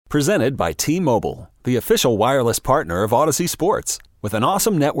Presented by T-Mobile, the official wireless partner of Odyssey Sports. With an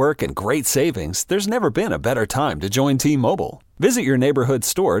awesome network and great savings, there's never been a better time to join T-Mobile. Visit your neighborhood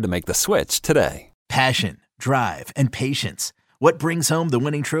store to make the switch today. Passion, drive, and patience. What brings home the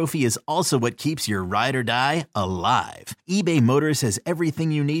winning trophy is also what keeps your ride or die alive. eBay Motors has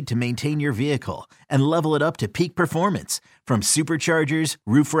everything you need to maintain your vehicle and level it up to peak performance. From superchargers,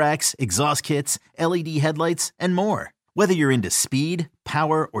 roof racks, exhaust kits, LED headlights, and more. Whether you're into speed,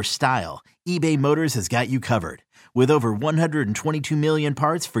 power, or style, eBay Motors has got you covered. With over 122 million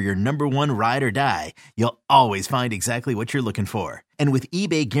parts for your number one ride or die, you'll always find exactly what you're looking for. And with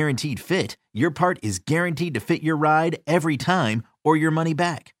eBay Guaranteed Fit, your part is guaranteed to fit your ride every time or your money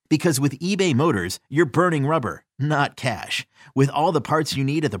back. Because with eBay Motors, you're burning rubber, not cash. With all the parts you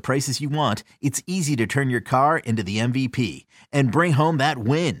need at the prices you want, it's easy to turn your car into the MVP and bring home that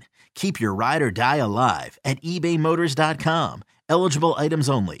win. Keep your ride or die alive at ebaymotors.com. Eligible items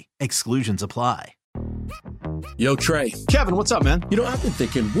only. Exclusions apply. Yo, Trey. Kevin, what's up, man? You know, I've been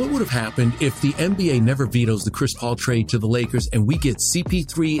thinking, what would have happened if the NBA never vetoes the Chris Paul trade to the Lakers and we get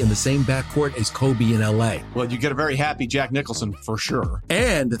CP3 in the same backcourt as Kobe in LA? Well, you get a very happy Jack Nicholson for sure.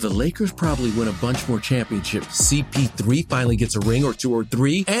 And the Lakers probably win a bunch more championships. CP3 finally gets a ring or two or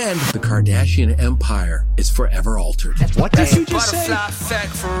three, and the Kardashian empire is forever altered. What did you just say?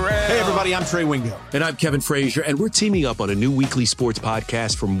 Hey, everybody, I'm Trey Wingo. And I'm Kevin Frazier, and we're teaming up on a new weekly sports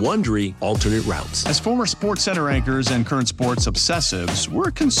podcast from Wondery, Alternate Routes. As former Sports Center anchors and current sports obsessives, we're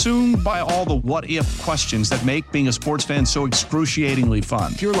consumed by all the what-if questions that make being a sports fan so excruciatingly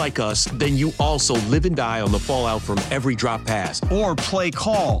fun. If you're like us, then you also live and die on the fallout from every drop pass. Or play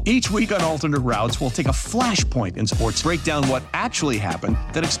call. Each week on Alternate Routes, we'll take a flashpoint in sports, break down what actually happened,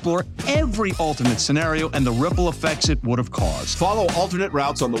 then explore every alternate scenario and the ripple effects it would have caused. Follow Alternate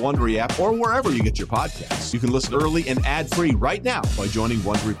Routes on the Wondery app or wherever you get your podcasts. You can listen early and ad-free right now by joining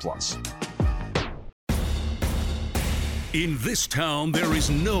Wondery Plus. In this town, there is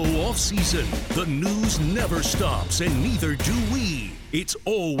no off-season. The news never stops, and neither do we. It's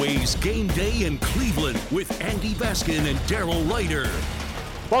always game day in Cleveland with Andy Baskin and Daryl Leiter.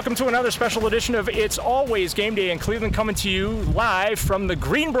 Welcome to another special edition of It's Always Game Day in Cleveland, coming to you live from the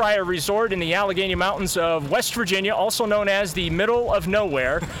Greenbrier Resort in the Allegheny Mountains of West Virginia, also known as the middle of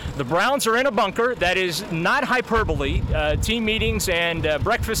nowhere. The Browns are in a bunker. That is not hyperbole. Team meetings and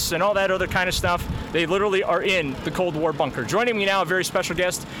breakfasts and all that other kind of stuff, they literally are in the Cold War bunker. Joining me now, a very special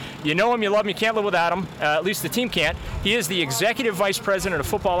guest. You know him, you love him, you can't live without him. At least the team can't. He is the Executive Vice President of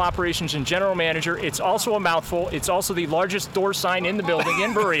Football Operations and General Manager. It's also a mouthful. It's also the largest door sign in the building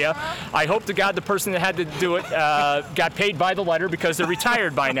in Berea. I hope to God the person that had to do it got paid by the letter, because they're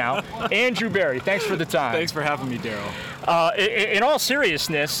retired by now. Andrew Berry, thanks for the time. Thanks for having me, Daryl. In all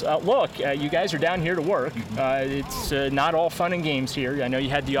seriousness, look, you guys are down here to work. It's not all fun and games here. I know you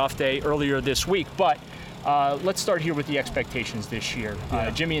had the off day earlier this week, but let's start here with the expectations this year.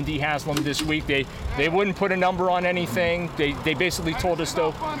 Jimmy and Dee Haslam this week, they wouldn't put a number on anything. They basically told us,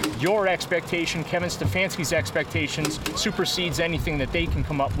 though, your expectation, Kevin Stefanski's expectations, supersedes anything that they can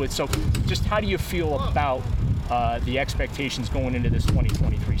come up with. So just how do you feel about the expectations going into this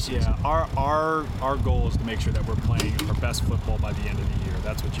 2023 season? Yeah, our goal is to make sure that we're playing our best football by the end of the year.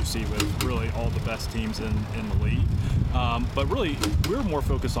 That's what you see with really all the best teams in the league. But really, we're more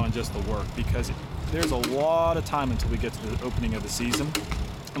focused on just the work, because there's a lot of time until we get to the opening of the season.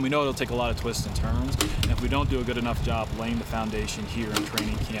 And we know it'll take a lot of twists and turns. And if we don't do a good enough job laying the foundation here in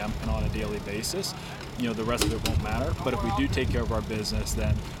training camp and on a daily basis, the rest of it won't matter. But if we do take care of our business,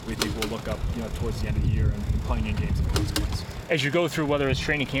 then we think we'll look up, towards the end of the year and playing in games of consequence. As you go through, whether it's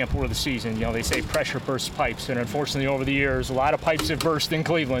training camp or the season, they say pressure bursts pipes. And unfortunately, over the years, a lot of pipes have burst in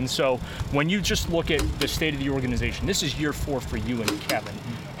Cleveland. So when you just look at the state of the organization, this is year 4 for you and Kevin.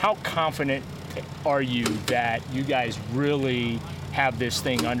 How confident are you that you guys really have this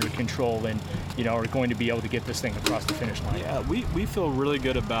thing under control and, are going to be able to get this thing across the finish line? Yeah, we feel really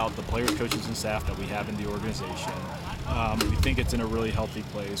good about the players, coaches, and staff that we have in the organization. We think it's in a really healthy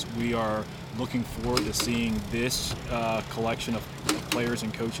place. We are looking forward to seeing this collection of players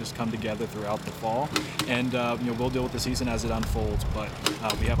and coaches come together throughout the fall. And, we'll deal with the season as it unfolds, but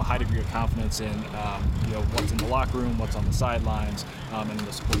we have a high degree of confidence in, what's in the locker room, what's on the sidelines, and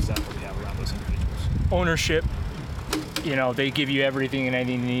the support staff that we have around those individuals. Ownership, they give you everything and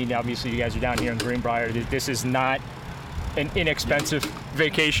anything you need. Obviously, you guys are down here in Greenbrier. This is not an inexpensive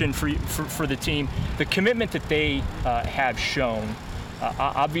vacation for the team. The commitment that they have shown,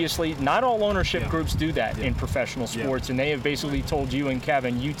 obviously, not all ownership groups do that in professional sports, and they have basically told you and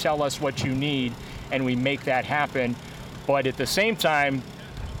Kevin, you tell us what you need, and we make that happen. But at the same time,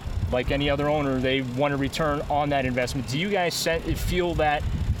 like any other owner, they want to return on that investment. Do you guys feel that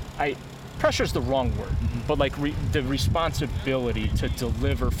pressure's the wrong word, but like the responsibility to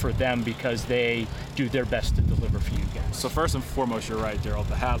deliver for them because they do their best to deliver for you guys. So first and foremost, you're right, Daryl.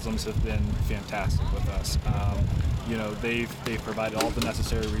 The Haslam's have been fantastic with us. They've provided all the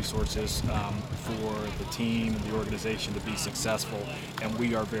necessary resources for the team and the organization to be successful, and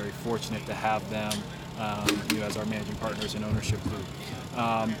we are very fortunate to have them as our managing partners and ownership group.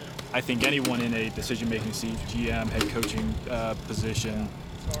 I think anyone in a decision-making seat, GM, head coaching position,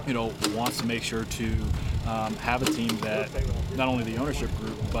 wants to make sure to have a team that not only the ownership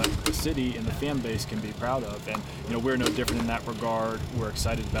group, but the city and the fan base can be proud of. And, we're no different in that regard. We're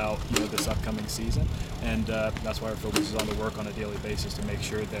excited about, this upcoming season. And that's why our focus is on the work on a daily basis to make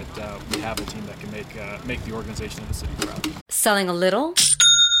sure that we have a team that can make the organization and the city proud. Selling a little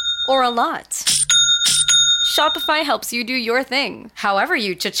or a lot? Shopify helps you do your thing, however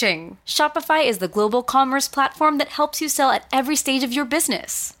you cha-ching. Shopify is the global commerce platform that helps you sell at every stage of your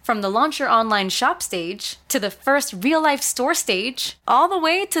business. From the launch your online shop stage, to the first real-life store stage, all the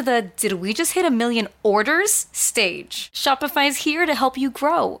way to the did we just hit 1 million orders stage. Shopify's here to help you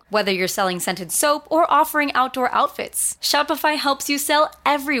grow. Whether you're selling scented soap or offering outdoor outfits, Shopify helps you sell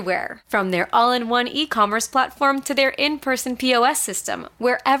everywhere. From their all-in-one e-commerce platform to their in-person POS system,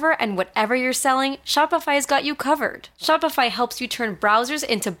 wherever and whatever you're selling, Shopify's got you covered. Shopify helps you turn browsers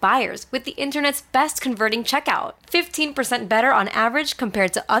into buyers with the internet's best converting checkout. 15% better on average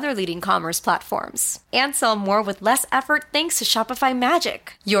compared to other leading commerce platforms. And sell more with less effort thanks to Shopify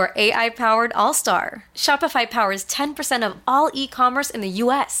Magic, your AI-powered all-star. Shopify powers 10% of all e-commerce in the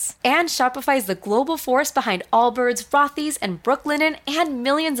US. And Shopify is the global force behind Allbirds, Rothy's, and Brooklinen, and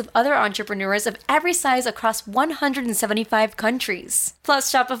millions of other entrepreneurs of every size across 175 countries.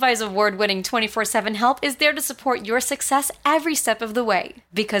 Plus, Shopify's award-winning 24/7 help is there to support your success every step of the way.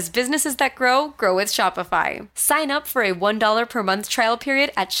 Because businesses that grow with Shopify. Sign up for a $1 per month trial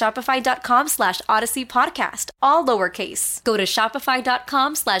period at shopify.com/Odyssey Podcast, all lowercase. Go to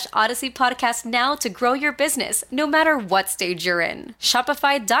shopify.com/Odyssey Podcast now to grow your business, no matter what stage you're in.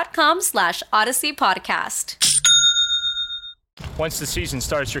 Shopify.com/Odyssey Podcast. Once the season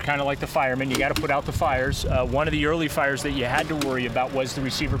starts, you're kind of like the fireman. You got to put out the fires. One of the early fires that you had to worry about was the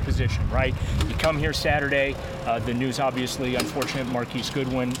receiver position, right? You come here Saturday. The news, obviously, unfortunate, Marquise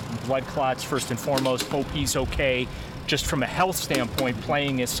Goodwin, blood clots first and foremost. Hope he's okay, just from a health standpoint,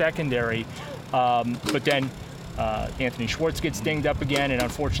 playing is secondary. But then Anthony Schwartz gets dinged up again, and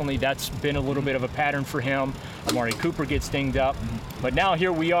unfortunately that's been a little bit of a pattern for him. Amari Cooper gets dinged up. But now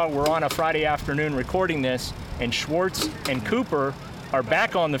here we are, we're on a Friday afternoon recording this, and Schwartz and Cooper are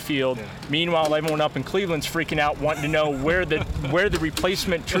back on the field. Meanwhile, everyone up in Cleveland's freaking out, wanting to know where the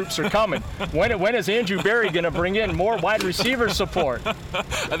replacement troops are coming. When is Andrew Berry going to bring in more wide receiver support?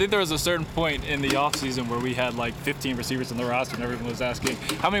 I think there was a certain point in the offseason where we had like 15 receivers on the roster, and everyone was asking,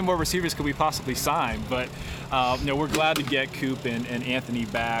 how many more receivers could we possibly sign? But we're glad to get Coop and Anthony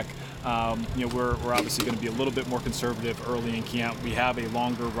back. We're obviously going to be a little bit more conservative early in camp. We have a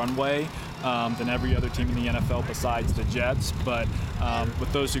longer runway than every other team in the NFL besides the Jets. But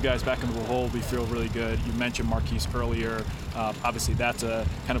with those two guys back into the fold, we feel really good. You mentioned Marquise earlier. Obviously, that's a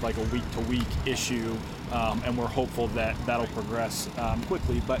kind of like a week-to-week issue, and we're hopeful that that'll progress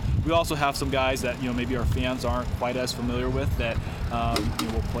quickly. But we also have some guys that maybe our fans aren't quite as familiar with that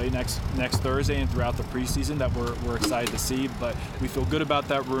will play next Thursday and throughout the preseason that we're excited to see. But we feel good about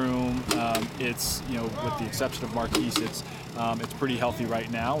that room. It's with the exception of Marquise, it's pretty healthy right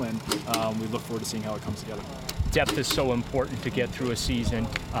now, and we look forward to seeing how it comes together. Depth is so important to get through a season.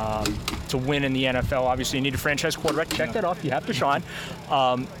 To win in the NFL, obviously you need a franchise quarterback. Check that off. You have Deshaun.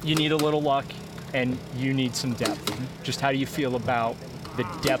 You need a little luck, and you need some depth. Just how do you feel about the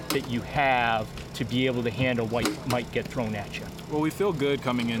depth that you have to be able to handle what might get thrown at you? Well, we feel good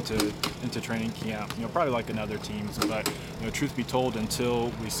coming into training camp. Probably like another teams, but truth be told,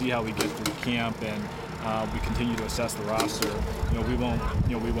 until we see how we get through camp and we continue to assess the roster, we won't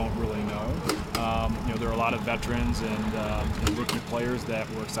really know. There are a lot of veterans and rookie players that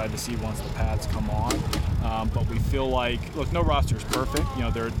we're excited to see once the pads come on. But we feel like, look, no roster is perfect.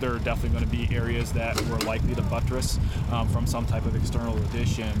 There are definitely going to be areas that we're likely to buttress from some type of external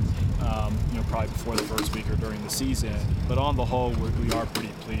addition, probably before the first week or during the season. But on the whole, we are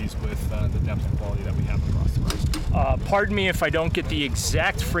pretty pleased with the depth and quality that we have across the roster. Pardon me if I don't get the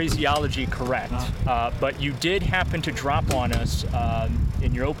exact phraseology correct, but you did happen to drop on us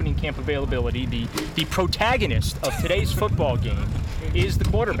in your opening camp availability. The protagonist of today's football game is the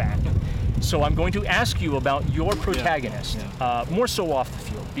quarterback. So I'm going to ask you about your protagonist, more so off the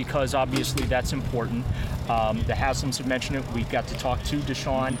field, because obviously that's important. The Haslams have mentioned it. We got to talk to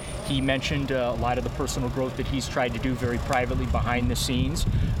Deshaun. He mentioned a lot of the personal growth that he's tried to do very privately behind the scenes.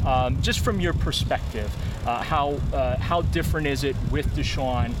 Just from your perspective, how different is it with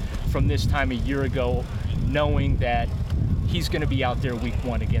Deshaun from this time a year ago, knowing that he's going to be out there week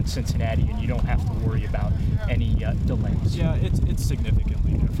 1 against Cincinnati and you don't have to worry about any delays? Yeah, it's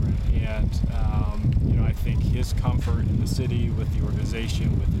significantly different. And, I think his comfort in the city, with the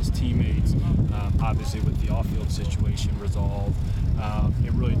organization, with his teammates, obviously with the off-field situation resolved,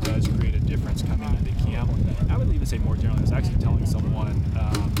 it really does create a difference coming into camp. I would even say more generally, I was actually telling someone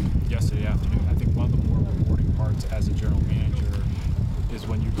yesterday afternoon, I think one of the more rewarding parts as a general manager is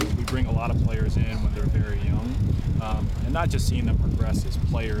when we bring a lot of players in when they're very young, and not just seeing them progress as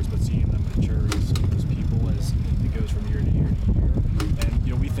players, but seeing them mature as people as it goes from year to year to year. And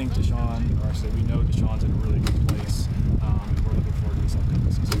we think we know Deshaun's in a really good place, and we're looking forward to this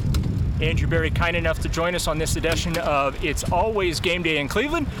upcoming season. Andrew Berry, kind enough to join us on this edition of It's Always Game Day in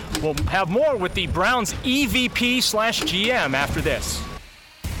Cleveland. We'll have more with the Browns EVP/GM after this.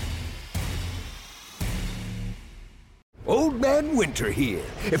 Old Man Winter here.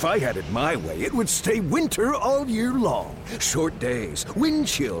 If I had it my way, it would stay winter all year long. Short days, wind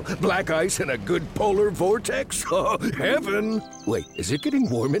chill, black ice, and a good polar vortex. Oh, heaven. Wait, is it getting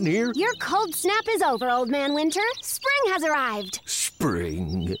warm in here? Your cold snap is over, Old Man Winter. Spring has arrived.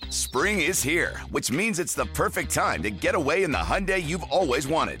 Spring. Spring is here, which means it's the perfect time to get away in the Hyundai you've always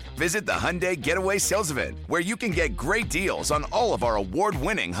wanted. Visit the Hyundai Getaway Sales Event, where you can get great deals on all of our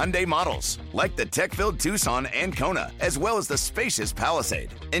award-winning Hyundai models, like the tech-filled Tucson and Kona, as well as the spacious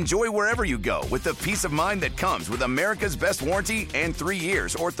Palisade. Enjoy wherever you go with the peace of mind that comes with America's best warranty and 3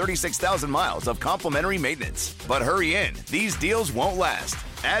 years or 36,000 miles of complimentary maintenance. But hurry in, these deals won't last.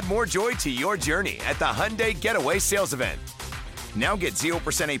 Add more joy to your journey at the Hyundai Getaway Sales Event. Now get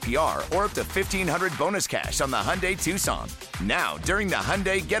 0% APR or up to $1,500 bonus cash on the Hyundai Tucson. Now, during the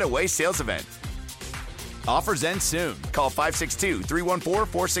Hyundai Getaway Sales Event. Offers end soon. Call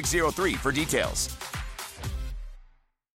 562-314-4603 for details.